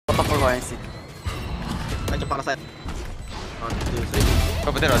go NC. I jump on the side. 1, 2, 3.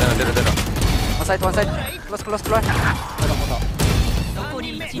 Go potato. One side. Close. hold on.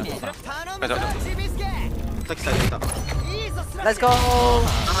 Let's go.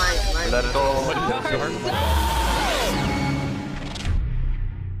 Nice. Let it go.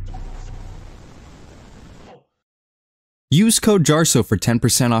 Use code JARSO for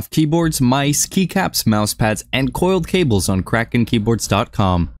 10% off keyboards, mice, keycaps, mousepads, and coiled cables on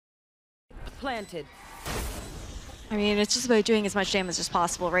KrakenKeyboards.com. Planted. I mean, it's just about doing as much damage as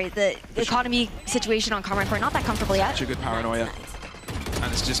possible, right? The economy situation on Carmine Court, not that comfortable yet. Such a good paranoia.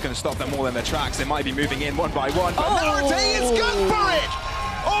 And it's just going to stop them all in their tracks. They might be moving in one by one, but Narate is good for it!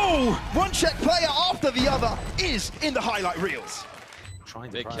 Oh! One check player after the other is in the highlight reels.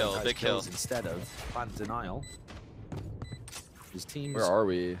 Big kill. Instead of plan denial. His team's where are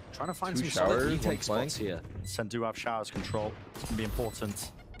we? Trying to find Two some solid showers, retake spots here. Sen do have showers control. It's going to be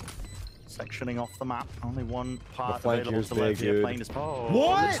important. Sectioning off the map. Only one part available to live here. Playing this. Oh,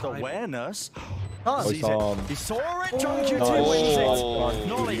 what? Awareness. Oh, Sees it. He saw it. John Q2 wins it.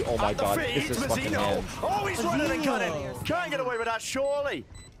 Nolly oh my god, this is fucking hell. Oh, he's running and cutting. Can't get away with that, surely.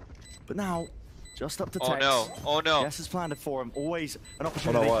 But now, just up to Tex. Oh no. Yes, is planned for him. Always an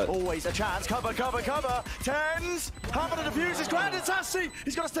opportunity. Always a chance. Cover. Tens. Half of the defuse is granted. Sassy.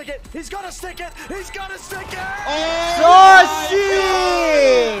 He's got to stick it. He's got to stick it. Oh!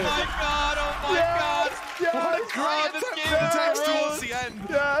 Oh my god. Yes. What a great attempt Tex towards the end.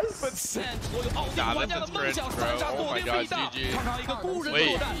 Yes. But Sen. Nah, that's a sprint, bro. Oh my god, GG.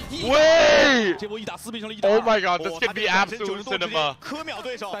 Wait. Oh my god, this could be absolute cinema.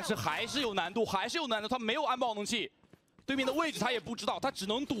 但是还是有难度，他没有安保能器，对面的位置他也不知道，他只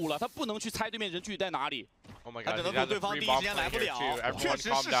能赌了，他不能去猜对面人距离在哪里。 Oh my 他 god, 只能赌对方第一时间来不了，确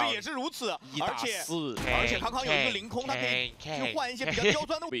实事实也是如此，而且康康有一个凌空，他可以去换一些比较刁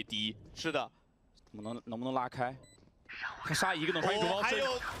钻的位低。是的，能不能拉开？看杀一个能穿主包，还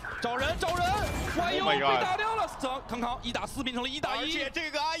有找人，哇哟被打掉了，康康1打4变成了1打1，而且这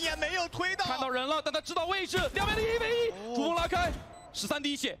个阿燕没有推到，看到人了，但他知道位置，两边的1v1，主峰拉开，13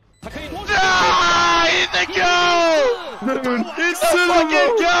滴血。 他可以拖住。He's the goat! He's the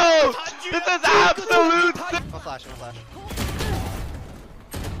fucking goat! This is absolute. No flash.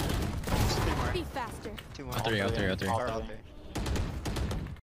 Be faster. 2 more. 3.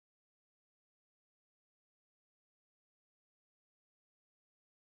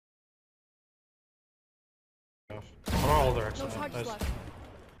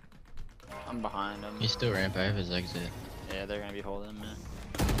 I'm behind him. He's still ramp. I have his exit. Yeah, they're gonna be holding him.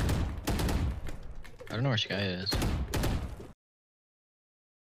 I don't know where Sky is.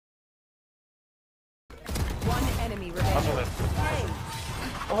 One enemy remaining.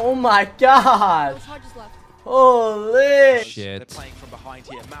 Oh my god! Holy shit. They're playing from behind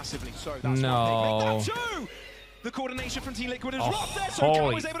here massively, so that's no. The coordination from Team Liquid is rough there, so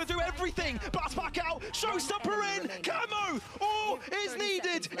Camo is able to do everything. Blast back out, showstopper in, Camo! All is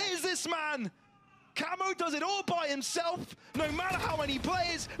needed is this man! Camo does it all by himself, no matter how many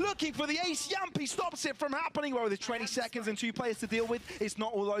players looking for the ace. Yampy stops it from happening. Well, with 20 seconds and 2 players to deal with, it's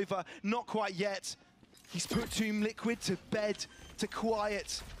not all over, not quite yet. He's put Team Liquid to bed, to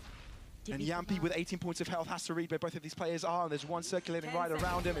quiet. And Yampy with 18 points of health has to read where both of these players are, and there's one circulating right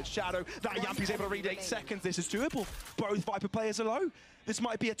around him. It's Shadow. That Yampy's able to read 8 seconds. This is doable. Both Viper players are low. This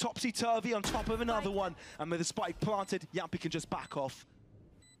might be a topsy-turvy on top of another one. And with the spike planted, Yampy can just back off.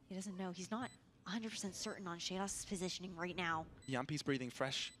 He doesn't know. He's not 100% certain on Shayla's positioning right now. Yampy's breathing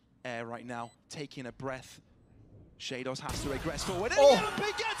fresh air right now, taking a breath. Shadows has to regress forward. And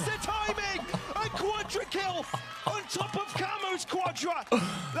Yampy gets the timing! A quadra kill on top of Camo's quadra!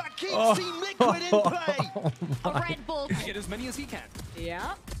 That keeps Team Liquid in play! A Red Bull. Get as many as he can.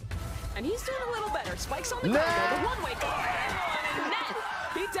 Yeah. And he's doing a little better. Spikes on the ground. The one-way goal.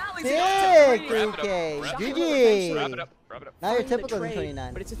 He tallies it up to 3. GG! Wrap it up. Now you're typical in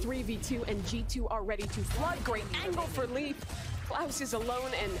 29. But it's a 3v2 and G2 are ready to flood. Great angle for Leaf. Klaus is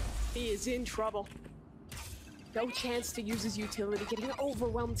alone and he is in trouble. No chance to use his utility, getting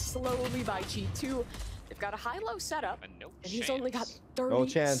overwhelmed slowly by G2. They've got a high-low setup, and he's only got 36 no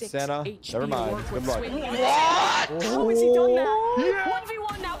chance, Santa. HP Never mind. to work with. What? How has he done that? Yeah.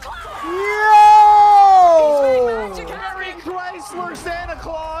 1v1 now. Yo! He's made magic happen. Chrysler Santa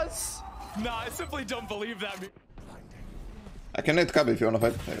Claus! Nah, I simply don't believe that. I can net cab if you wanna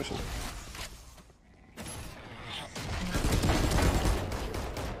fight.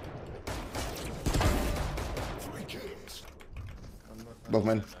 Both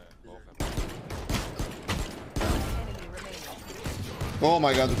men. Oh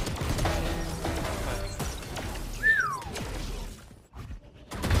my god.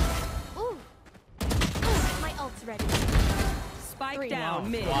 Spike down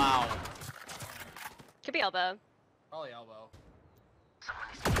mid. Wow. Could be elbow. Probably elbow.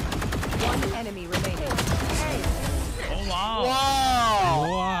 One enemy remaining. Oh wow!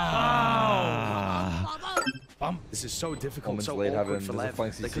 Wow! This is so difficult, Omen's so late awkward having for the Lev.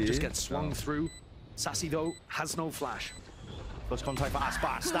 flank They could just CC. get swung through. Sassy though has no flash. First contact for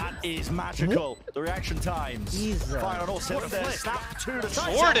Aspas. That is magical. The reaction times. Fire on all cylinders. Snap to the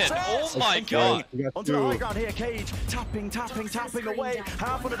side. Jordan! Oh my god! Onto the high ground here, Cage. Tapping away.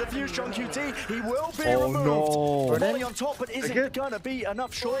 Half on the diffuse on QT. He will be removed. No. Volley on top, but is it gonna be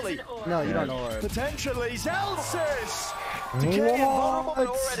enough, surely? No, you don't know. Potentially. Zelsis! Decay invulnerable, but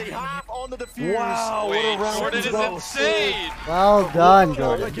already half on the diffuse. Wow, Wait, what a round Jordan is to go. insane! Well done,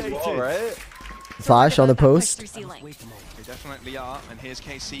 Jordan. All right. Flash on the post. They definitely are, and here's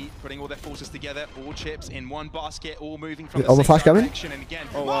KC putting all their forces together, all chips in one basket, all moving from the Omen same flash coming? direction, and again,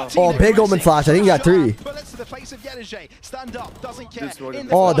 Oh, big Omen flash. I think he got 3. Bullets to the face of Yedeje. Stand up, doesn't care.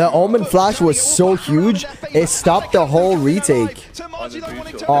 Oh, the Omen flash was so huge, it stopped the whole retake.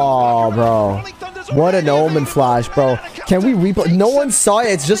 Oh, bro. What an Omen flash, bro. Can we replay? No one saw it.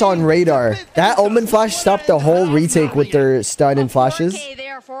 It's just on radar. That Omen flash stopped the whole retake with their stun and flashes. Okay,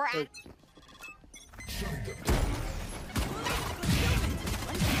 therefore.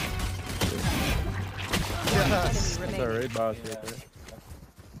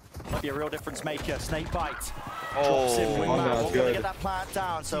 Might be a real difference maker. Snake bite. Oh, Drops in wingman. We're good. gonna get that plant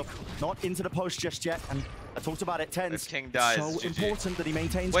down, so not into the post just yet. And I talked about it. Tens. If King dies, so GG. important that he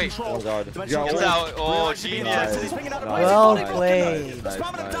maintains Wait. control. Oh god. Dimensional It's control. out. Oh, Relax, being genius. tested. He's picking out a Nice. play. Well He's played. Nice,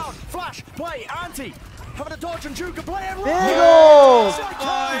 spamming him nice. down. Flash. Play. Anti. Having a dodge and juke and play it Big right. ol'. Second.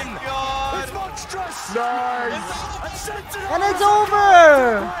 my god! It's monstrous. Nice. And it's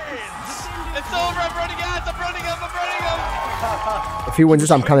over. It's over! I'm running out! I'm running up! I'm running up! If he wins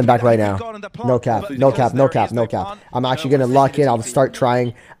this, I'm coming back right now. No cap, no cap, no cap, no cap. I'm actually gonna lock in. I'll start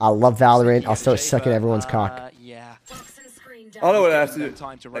trying. I love Valorant. I'll start sucking everyone's cock. Yeah. I don't know what I have to do.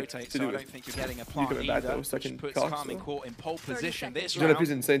 Time to Like, rotate, to so do I it. don't think you're getting a You plant coming back either, though, second which puts cock, Carmen so. Court in pole position this Jonah round.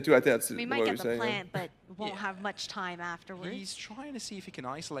 is insane too. I think that's We what might we're get the saying. plant, but won't have much time afterwards. He's trying to see if he can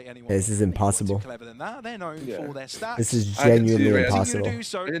isolate anyone. This is impossible. Clever than that. They're known Yeah. for their stats. This is I didn't see genuinely it. impossible. I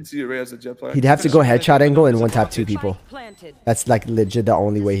didn't see Ray as a jet player. He'd have to go headshot angle and one tap 2 people. Planted. That's like legit the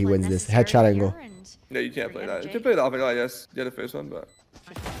only way he wins this. Headshot angle. Yeah, you can't play that. You can play the offense, I guess. Get the first one, but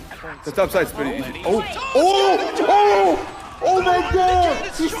the top side's pretty easy. Oh! Oh! Oh! Oh my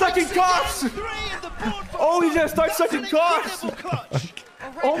god! He's sucking cocks! Oh, he just started sucking cocks!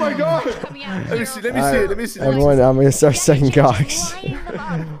 Oh my god! Let me see, let me see it, let me see it. Everyone, I'm gonna start sucking cocks.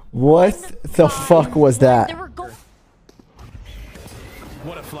 What the fuck was that?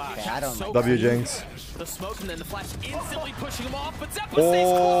 What a flash. I don't So W cool. Jinx. The smoke and then the flash instantly pushing him off, but Zeppa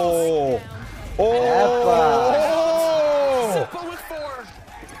Oh! Oh! Zeppa with 4.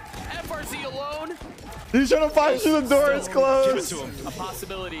 FRZ alone. He's trying to find through the door. It's Give it closed. to him. A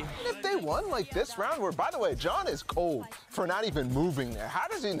possibility. If they won like this round, where by the way, John is cold for not even moving there. How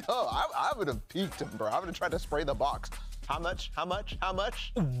does he know? I would have peeked him, bro. I would have tried to spray the box. How much? How much? How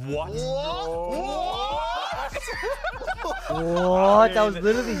much? What? What? That was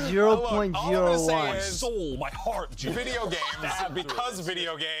literally 0.01. Soul, my heart. Video games, because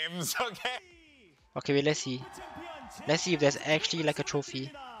video games, okay? Okay, wait, let's see. Let's see if there's actually like a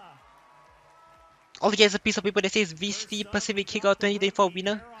trophy. Oh, there's a piece of paper that says VCT Pacific Kickout 2024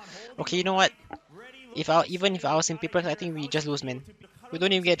 winner. Okay, you know what? Even if I was in papers, I think we just lose, man. We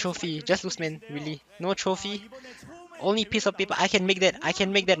don't even get a trophy. Just lose, man. Really. No trophy. Only piece of paper. I can make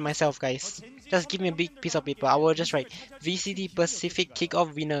that myself, guys. Just give me a big piece of paper. I will just write VCT Pacific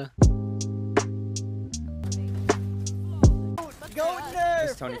Kickoff winner.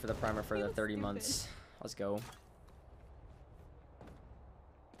 Thanks, Tony, for the primer for the 30 months. Let's go.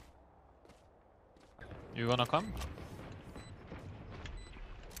 You gonna come?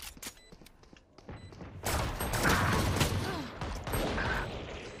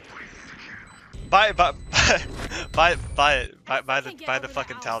 Buy the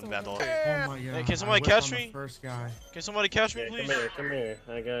fucking talent bundle. Hey, can somebody catch me? Can somebody catch me, please? Come here.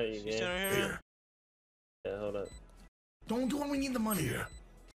 I got you, man. Yeah, hold up. Don't do it, we need the money here.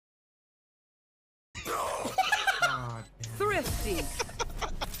 Thrifty.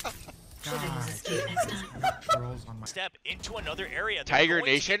 Step into another area. Tiger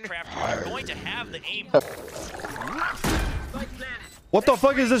Nation. They're going to have the aim. What the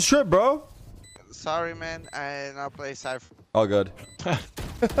fuck is this trip, bro? Sorry, man. I now play Cypher. All good.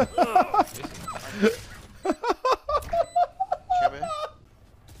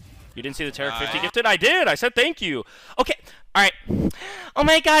 You didn't see the Terra 50 gifted? I did! I said thank you! Okay, Alright. Oh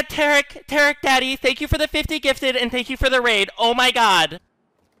my god, Tarek Daddy, thank you for the 50 gifted and thank you for the raid. Oh my god.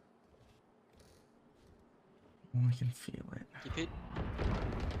 Oh, I can feel it. Keep it.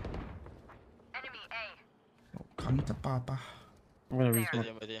 Oh, come to Papa. I'm gonna respawn.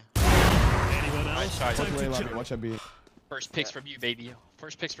 Nice shot. Watch that beat. First picks from you, baby.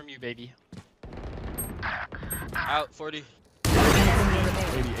 First picks from you, baby. Out 40.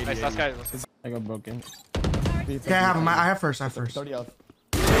 80, Nice, last guy. I got broken. Yeah, I have him. I have first. 30 off.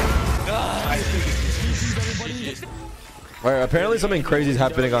 Alright, apparently something crazy is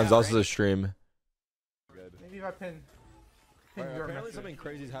happening on Zalsa's stream. Maybe if I pin Apparently something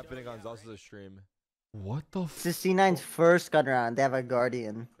crazy is happening on Zalsa's stream. What the f— This is C9's first gun round. They have a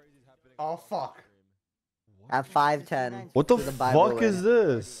Guardian. Oh, fuck. At 5'10". What the fuck is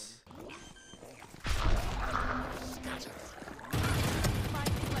this?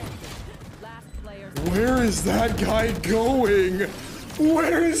 Where is that guy going?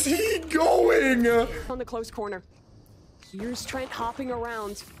 Where is he going? On the close corner. Here's Trent hopping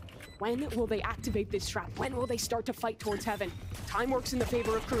around. When will they activate this trap? When will they start to fight towards heaven? Time works in the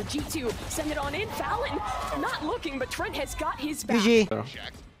favor of crew. G2, send it on in. Fallon, not looking, but Trent has got his back.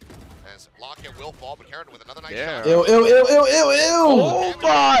 As Lockett will fall, but Heron with another nice shot. Ew. Oh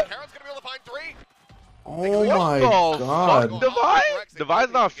my! Heron's gonna be able to find 3. Oh my god.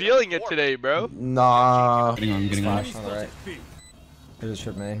 Divine's not feeling it today, bro. Nah. I'm getting flash on the right. There's a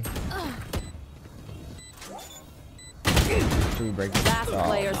trip main. Should we break this? Last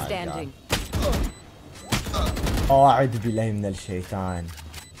player standing. أعوذ بالله من الشيطان.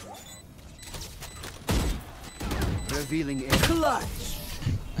 Revealing a clutch.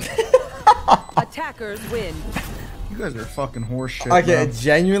 Attackers win. You guys are fucking horse shit. Okay, bro.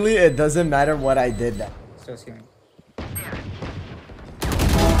 genuinely, it doesn't matter what I did. Still scaring.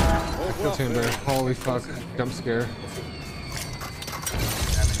 Good team, bro. Holy fuck. Jump scare.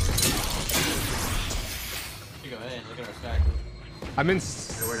 You go in, look at our stack. I'm in.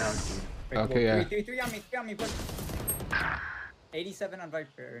 We're down. Okay, yeah. 3 on me, push. 87 on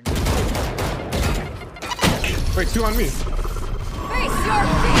Viper. Wait, 2 on me. Face your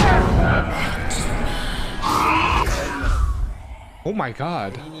fear. Oh my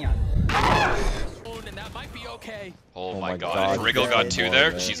god. Oh my god. If Wriggle got 2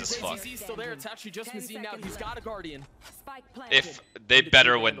 there, Jesus fuck. Still there. It's actually just Mazine now. He's got a Guardian. If they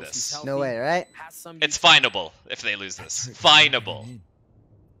better win this. No way, right? It's finable if they lose this. Finable.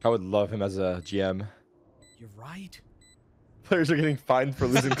 I would love him as a GM. You're right. Players are getting fined for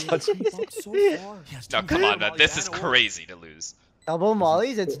losing clutches. No, come on, man. This is crazy to lose. Double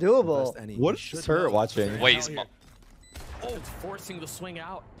mollies, it's doable. What is Turret watching? Wait, he's Oh, it's forcing the swing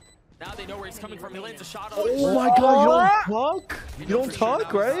out. Now they know where he's coming from. He lands a shot on. Oh my god, you don't talk? You don't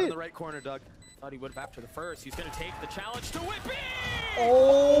talk, right? In the right corner, Doug. Thought he would have after the first. He's gonna take the challenge to whip it.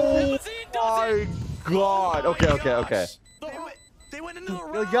 Oh my god. Okay. They went into the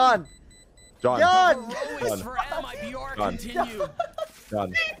Yo, John. John.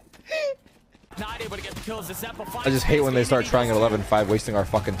 Not able to get the kills. I just hate when they start trying at 11-5, wasting our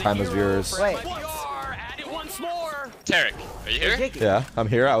fucking time as viewers. Wait. Tarek, are you here? Yeah, I'm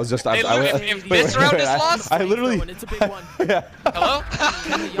here. I was just. If this round is lost, I literally. Yeah. Hello?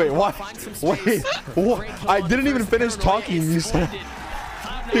 Wait, what? Wait, what? I didn't even finish talking. And you said.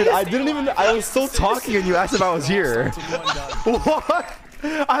 Dude, I didn't even. I was still talking, and you asked if I was here. What?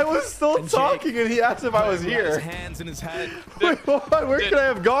 I was still talking, and he asked if I was here. Wait, what? Where could I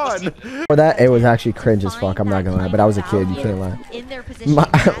have gone? For that, it was actually cringe as fuck. I'm not gonna lie, but I was a kid. You can't lie.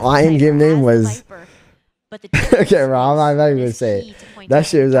 My in-game name was. Okay, Rob, I'm not even gonna say it. That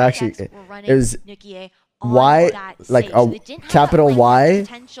shit was actually. It was Y, like a capital Y.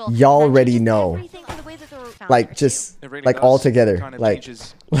 Y'all already know. Like just like all together. Like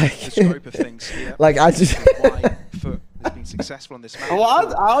I just. Has been successful on this match.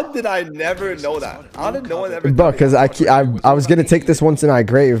 How did I never know that? How did no one ever? Bro, because I was gonna take this once in my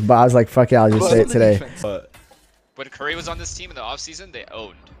grave, but I was like, fuck it, I'll just say it today. When Curry was on this team in the offseason, they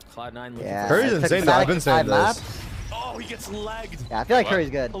owned. Yeah, Curry's insane though. I've been saying this. Oh, he gets legged. Yeah, I feel like Curry's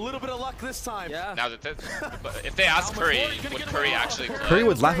good. A little bit of luck this time. Yeah. Now that if they ask Curry, would Curry actually play? Curry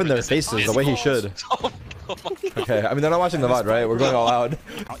would laugh in their faces the way he should. Okay, I mean they're not watching the VOD, right? We're going all out.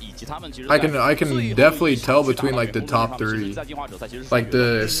 I can definitely tell between like the top 3, like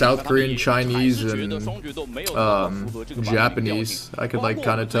the South Korean, Chinese, and Japanese. I could like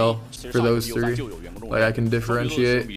kind of tell for those 3. Like I can differentiate.